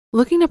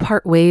Looking to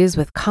part ways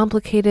with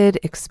complicated,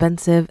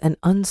 expensive, and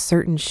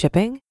uncertain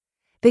shipping?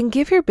 Then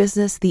give your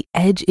business the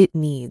edge it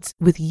needs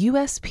with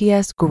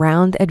USPS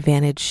Ground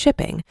Advantage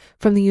shipping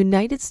from the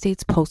United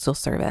States Postal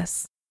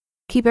Service.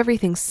 Keep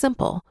everything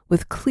simple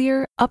with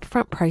clear,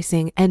 upfront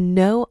pricing and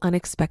no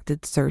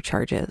unexpected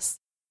surcharges.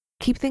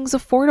 Keep things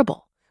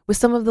affordable with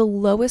some of the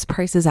lowest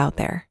prices out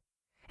there.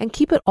 And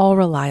keep it all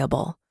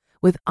reliable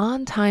with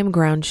on-time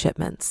ground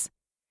shipments.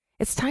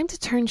 It's time to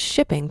turn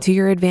shipping to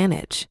your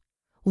advantage.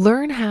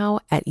 Learn how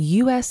at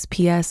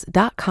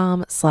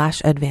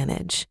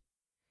USPS.com/advantage.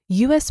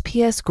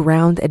 USPS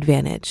Ground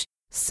Advantage.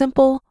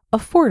 Simple,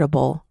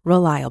 affordable,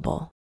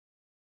 reliable.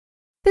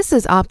 This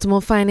is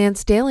Optimal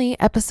Finance Daily,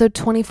 episode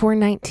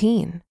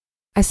 2419.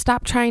 I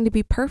stopped trying to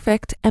be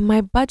perfect and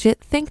my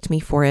budget thanked me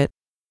for it,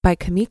 by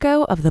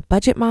Kumiko of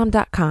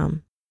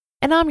thebudgetmom.com.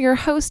 And I'm your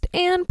host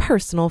and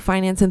personal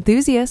finance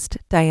enthusiast,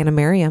 Diana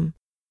Merriam.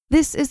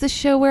 This is the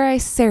show where I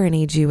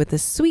serenade you with the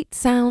sweet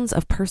sounds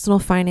of personal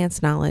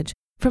finance knowledge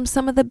from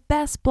some of the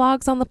best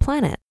blogs on the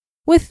planet,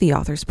 with the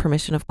author's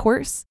permission, of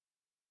course.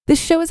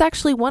 This show is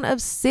actually one of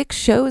 6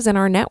 shows in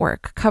our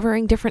network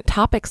covering different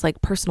topics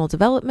like personal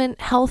development,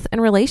 health,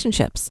 and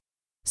relationships.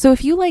 So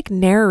if you like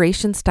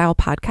narration-style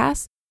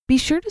podcasts, be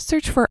sure to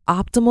search for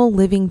Optimal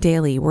Living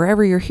Daily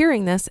wherever you're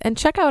hearing this and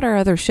check out our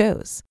other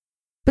shows.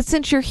 But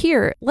since you're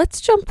here,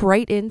 let's jump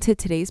right into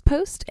today's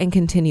post and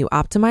continue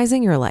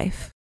optimizing your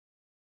life.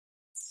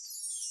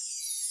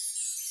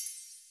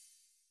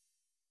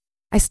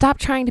 I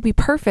stopped trying to be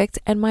perfect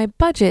and my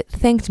budget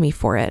thanked me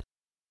for it,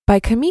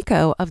 by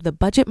Kumiko of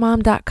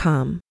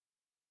thebudgetmom.com.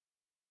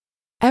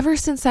 Ever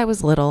since I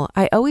was little,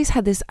 I always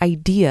had this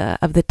idea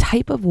of the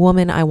type of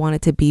woman I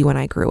wanted to be when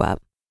I grew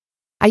up.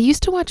 I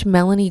used to watch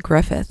Melanie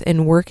Griffith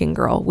in Working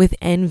Girl with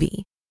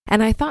envy,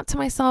 and I thought to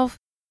myself,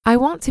 I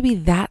want to be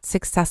that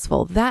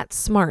successful, that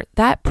smart,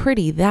 that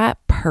pretty, that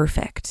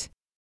perfect.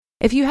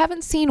 If you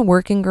haven't seen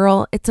Working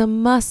Girl, it's a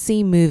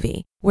must-see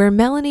movie where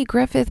Melanie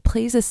Griffith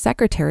plays a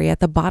secretary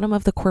at the bottom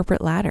of the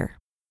corporate ladder.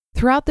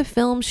 Throughout the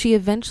film, she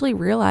eventually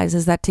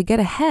realizes that to get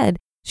ahead,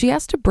 she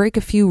has to break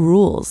a few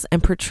rules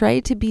and portray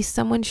to be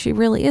someone she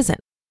really isn't,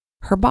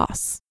 her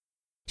boss.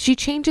 She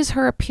changes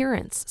her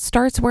appearance,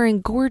 starts wearing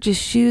gorgeous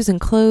shoes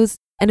and clothes,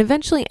 and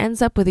eventually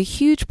ends up with a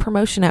huge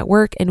promotion at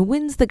work and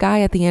wins the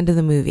guy at the end of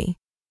the movie.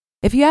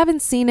 If you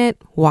haven't seen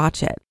it,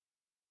 watch it.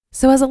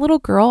 So as a little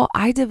girl,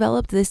 I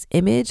developed this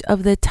image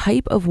of the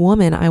type of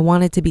woman I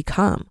wanted to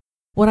become,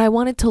 what I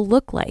wanted to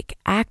look like,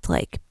 act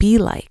like, be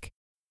like.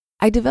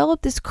 I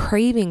developed this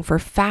craving for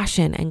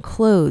fashion and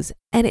clothes,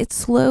 and it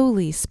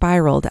slowly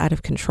spiraled out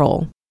of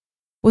control.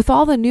 With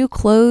all the new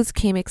clothes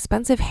came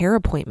expensive hair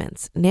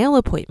appointments, nail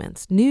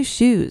appointments, new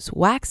shoes,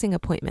 waxing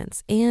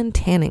appointments, and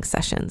tanning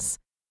sessions.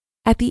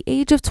 At the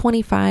age of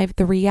 25,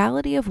 the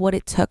reality of what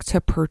it took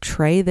to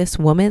portray this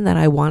woman that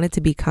I wanted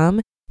to become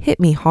hit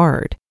me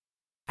hard.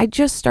 I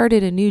just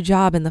started a new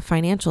job in the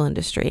financial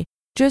industry,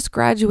 just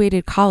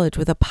graduated college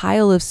with a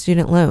pile of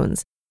student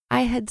loans.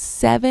 I had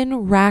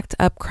 7 racked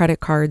up credit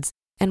cards,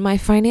 and my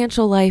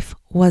financial life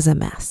was a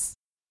mess.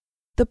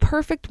 The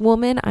perfect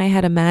woman I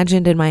had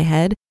imagined in my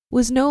head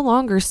was no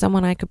longer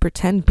someone I could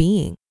pretend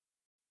being.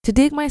 To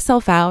dig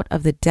myself out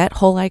of the debt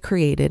hole I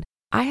created,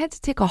 I had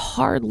to take a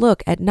hard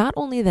look at not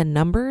only the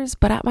numbers,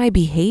 but at my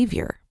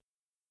behavior.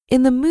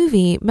 In the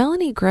movie,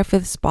 Melanie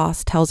Griffith's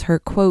boss tells her,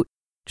 quote,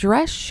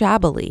 "Dress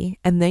shabbily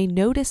and they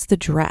notice the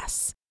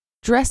dress.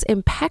 Dress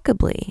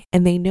impeccably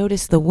and they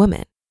notice the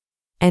woman."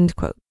 End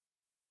quote.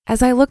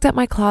 As I looked at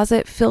my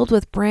closet filled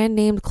with brand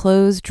named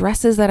clothes,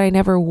 dresses that I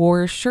never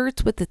wore,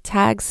 shirts with the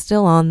tags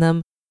still on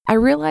them, I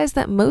realized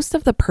that most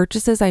of the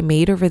purchases I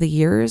made over the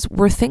years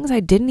were things I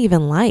didn't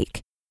even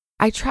like.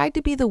 I tried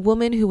to be the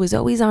woman who was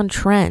always on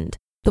trend,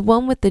 the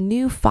one with the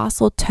new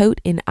fossil tote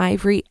in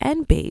ivory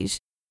and beige,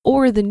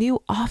 or the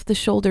new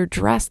off-the-shoulder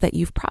dress that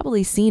you've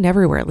probably seen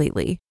everywhere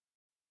lately.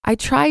 I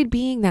tried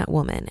being that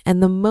woman,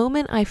 and the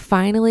moment I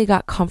finally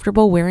got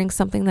comfortable wearing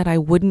something that I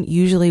wouldn't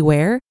usually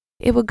wear,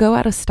 it would go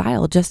out of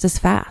style just as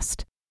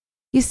fast.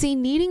 You see,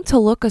 needing to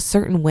look a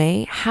certain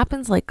way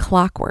happens like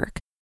clockwork.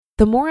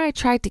 The more I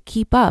tried to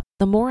keep up,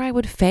 the more I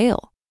would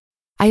fail.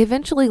 I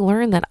eventually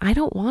learned that I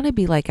don't want to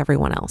be like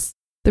everyone else.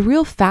 The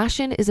real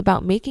fashion is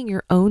about making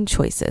your own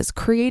choices,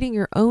 creating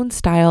your own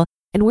style,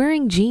 and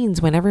wearing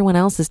jeans when everyone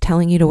else is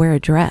telling you to wear a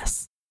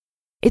dress.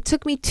 It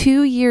took me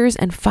 2 years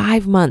and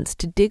 5 months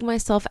to dig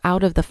myself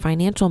out of the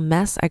financial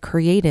mess I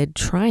created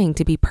trying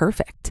to be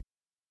perfect.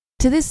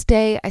 To this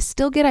day, I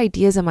still get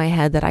ideas in my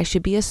head that I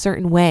should be a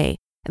certain way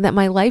and that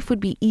my life would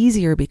be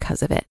easier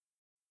because of it.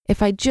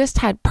 If I just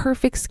had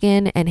perfect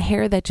skin and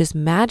hair that just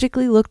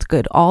magically looked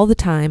good all the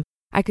time,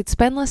 I could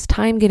spend less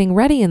time getting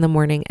ready in the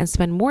morning and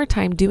spend more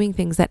time doing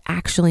things that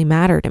actually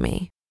matter to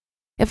me.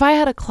 If I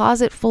had a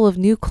closet full of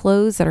new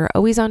clothes that are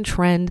always on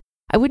trend,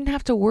 I wouldn't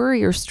have to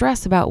worry or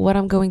stress about what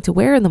I'm going to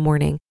wear in the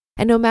morning,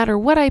 and no matter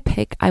what I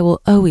pick, I will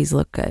always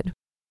look good.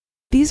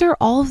 These are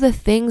all of the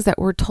things that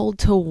we're told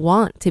to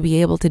want to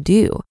be able to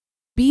do.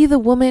 Be the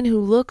woman who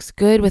looks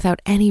good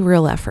without any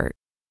real effort.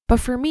 But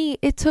for me,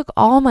 it took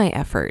all my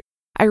effort.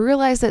 I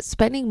realized that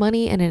spending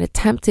money in an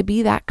attempt to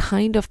be that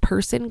kind of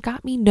person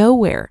got me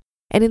nowhere,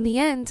 and in the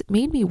end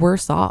made me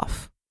worse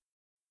off.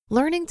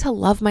 Learning to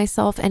love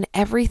myself and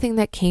everything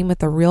that came with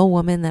the real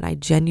woman that I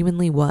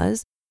genuinely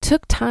was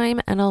took time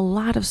and a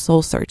lot of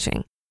soul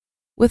searching.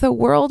 With a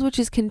world which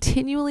is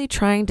continually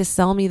trying to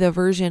sell me the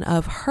version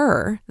of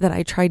her that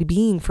I tried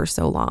being for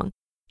so long,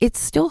 it's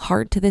still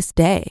hard to this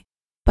day.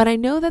 But I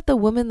know that the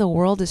woman the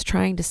world is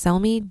trying to sell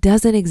me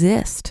doesn't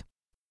exist.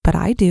 But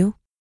I do.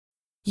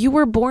 You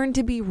were born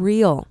to be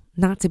real,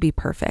 not to be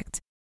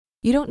perfect.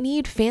 You don't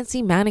need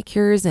fancy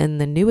manicures and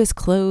the newest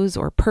clothes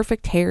or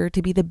perfect hair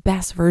to be the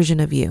best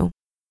version of you.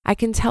 I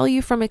can tell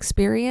you from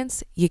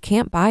experience, you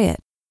can't buy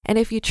it. And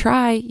if you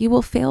try, you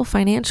will fail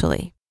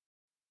financially.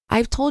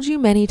 I've told you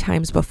many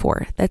times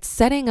before that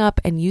setting up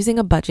and using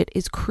a budget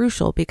is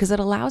crucial because it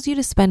allows you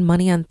to spend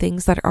money on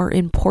things that are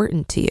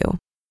important to you.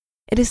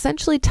 It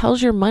essentially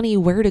tells your money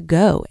where to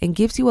go and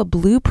gives you a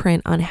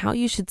blueprint on how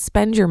you should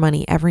spend your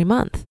money every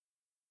month.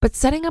 But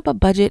setting up a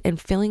budget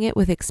and filling it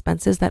with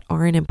expenses that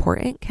aren't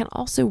important can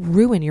also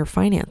ruin your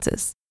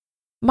finances.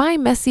 My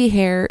messy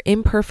hair,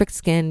 imperfect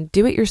skin,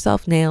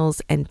 do-it-yourself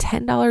nails, and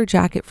 $10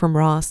 jacket from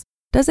Ross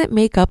doesn't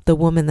make up the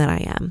woman that I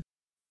am.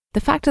 The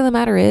fact of the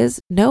matter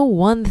is, no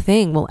one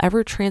thing will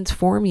ever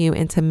transform you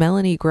into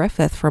Melanie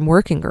Griffith from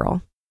Working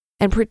Girl.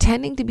 And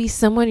pretending to be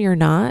someone you're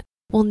not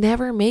will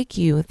never make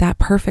you that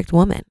perfect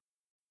woman.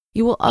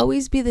 You will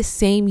always be the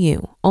same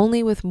you,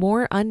 only with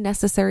more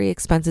unnecessary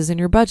expenses in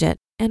your budget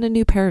and a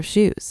new pair of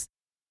shoes.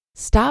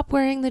 Stop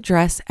wearing the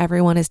dress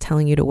everyone is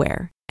telling you to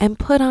wear and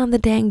put on the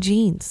dang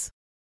jeans.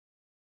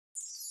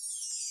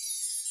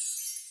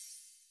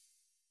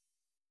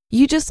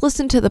 You just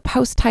listened to the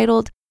post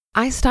titled,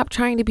 I Stopped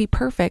Trying to Be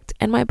Perfect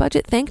and My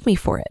Budget Thanked Me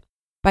for It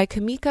by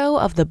Kumiko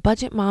of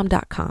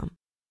thebudgetmom.com.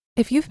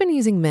 If you've been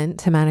using Mint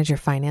to manage your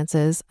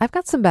finances, I've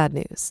got some bad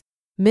news.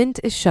 Mint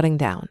is shutting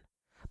down.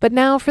 But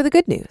now for the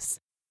good news.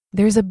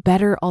 There's a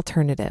better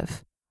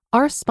alternative.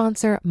 Our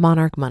sponsor,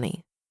 Monarch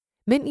Money.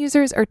 Mint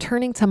users are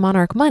turning to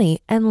Monarch Money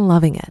and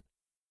loving it.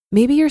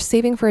 Maybe you're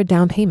saving for a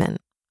down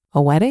payment,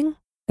 a wedding,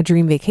 a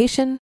dream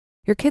vacation,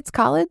 your kid's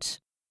college.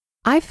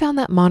 I've found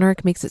that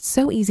Monarch makes it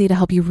so easy to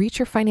help you reach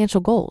your financial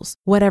goals,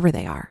 whatever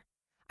they are.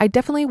 I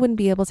definitely wouldn't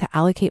be able to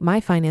allocate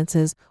my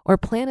finances or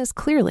plan as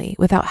clearly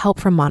without help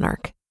from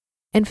Monarch.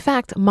 In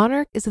fact,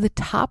 Monarch is the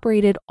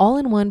top-rated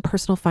all-in-one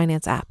personal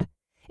finance app.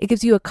 It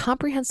gives you a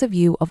comprehensive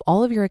view of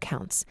all of your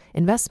accounts,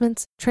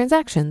 investments,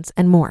 transactions,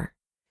 and more.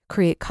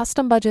 Create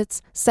custom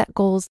budgets, set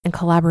goals, and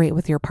collaborate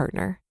with your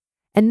partner.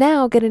 And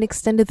now get an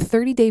extended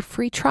 30-day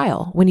free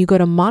trial when you go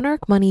to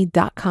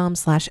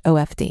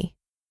monarchmoney.com/OFD.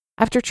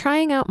 After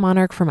trying out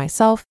Monarch for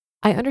myself,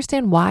 I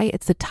understand why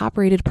it's the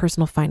top-rated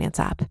personal finance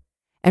app.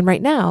 And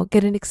right now,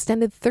 get an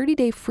extended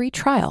 30-day free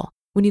trial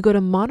when you go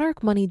to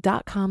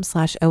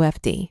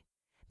monarchmoney.com/OFD.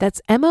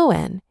 That's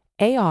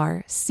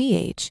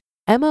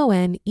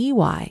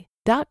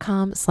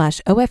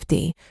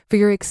monarchmoney.com/OFD for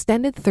your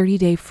extended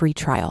 30-day free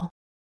trial.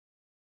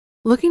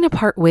 Looking to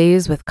part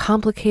ways with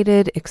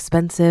complicated,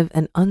 expensive,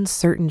 and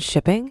uncertain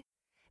shipping?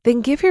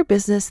 Then give your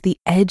business the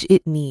edge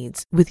it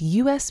needs with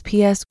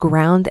USPS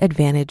Ground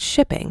Advantage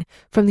shipping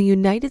from the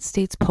United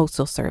States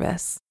Postal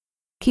Service.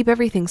 Keep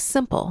everything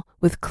simple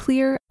with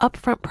clear,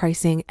 upfront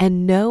pricing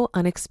and no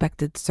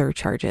unexpected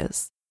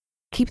surcharges.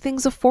 Keep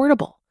things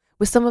affordable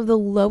with some of the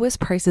lowest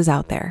prices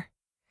out there.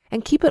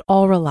 And keep it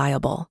all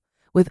reliable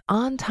with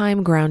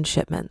on-time ground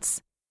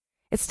shipments.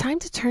 It's time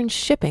to turn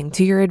shipping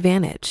to your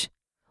advantage.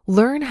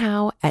 Learn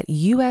how at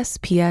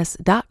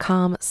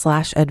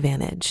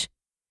USPS.com/advantage.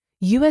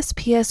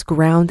 USPS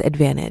Ground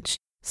Advantage.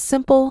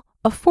 Simple,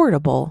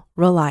 affordable,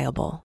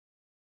 reliable.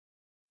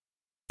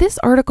 This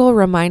article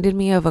reminded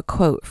me of a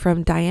quote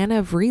from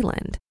Diana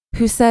Vreeland,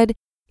 who said,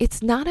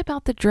 "It's not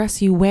about the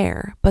dress you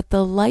wear, but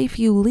the life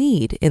you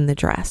lead in the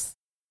dress."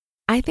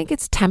 I think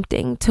it's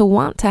tempting to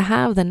want to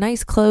have the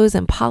nice clothes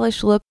and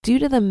polished look due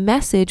to the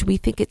message we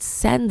think it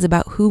sends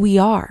about who we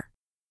are.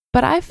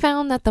 But I've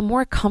found that the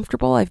more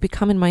comfortable I've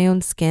become in my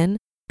own skin,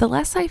 the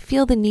less I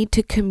feel the need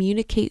to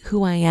communicate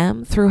who I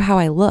am through how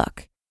I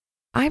look.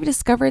 I've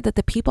discovered that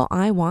the people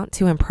I want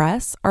to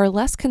impress are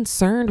less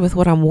concerned with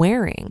what I'm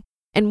wearing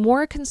and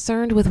more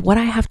concerned with what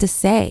I have to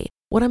say,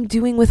 what I'm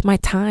doing with my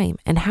time,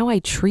 and how I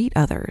treat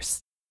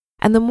others.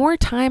 And the more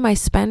time I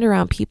spend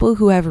around people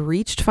who have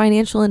reached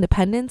financial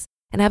independence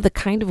and have the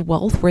kind of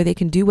wealth where they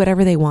can do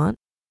whatever they want,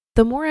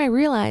 the more I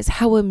realize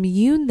how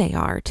immune they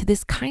are to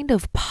this kind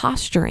of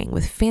posturing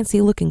with fancy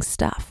looking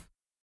stuff.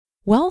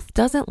 Wealth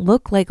doesn't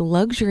look like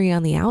luxury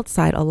on the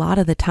outside a lot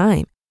of the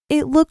time.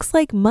 It looks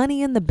like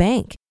money in the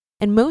bank,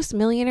 and most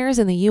millionaires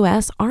in the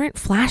US aren't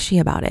flashy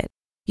about it.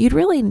 You'd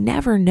really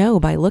never know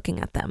by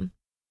looking at them.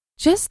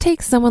 Just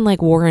take someone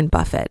like Warren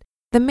Buffett.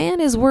 The man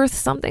is worth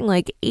something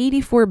like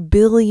 $84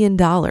 billion,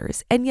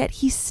 and yet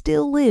he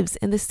still lives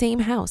in the same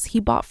house he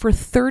bought for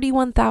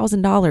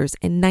 $31,000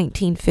 in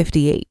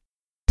 1958.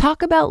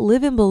 Talk about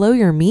living below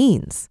your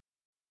means.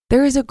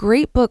 There is a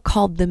great book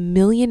called The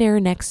Millionaire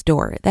Next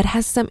Door that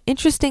has some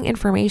interesting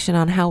information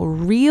on how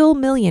real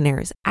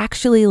millionaires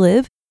actually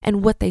live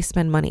and what they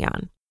spend money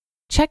on.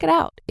 Check it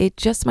out. It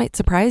just might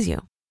surprise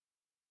you.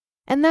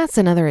 And that's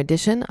another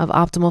edition of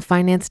Optimal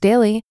Finance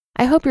Daily.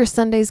 I hope your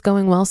Sunday's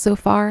going well so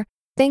far.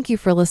 Thank you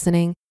for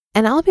listening,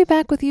 and I'll be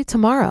back with you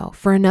tomorrow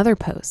for another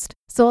post.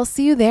 So I'll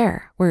see you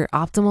there where your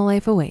optimal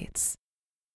life awaits.